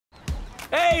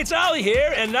it's Ollie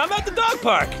here, and I'm at the dog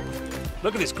park.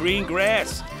 Look at this green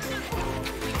grass.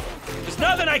 There's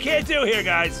nothing I can't do here,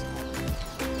 guys.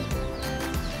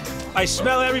 I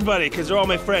smell everybody, because they're all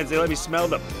my friends. They let me smell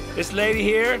them. This lady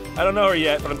here, I don't know her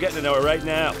yet, but I'm getting to know her right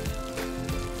now.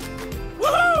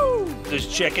 Woohoo! There's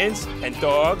chickens, and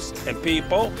dogs, and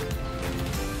people.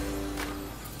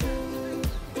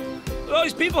 Look at all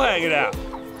these people hanging out,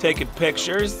 taking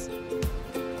pictures.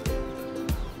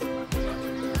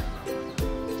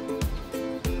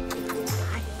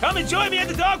 Come and join me at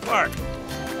the dog park.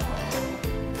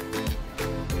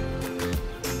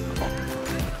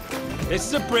 This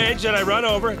is a bridge that I run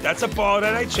over. That's a ball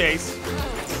that I chase.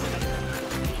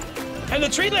 And the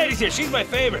treat lady's here. She's my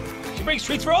favorite. She brings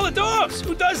treats for all the dogs.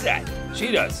 Who does that?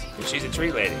 She does, and she's a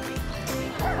treat lady.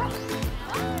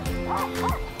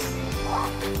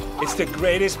 It's the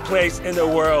greatest place in the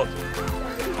world.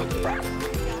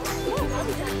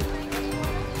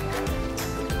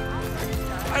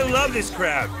 I love this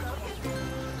crowd.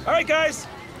 All right, guys.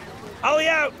 Ollie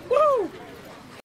out. Woo!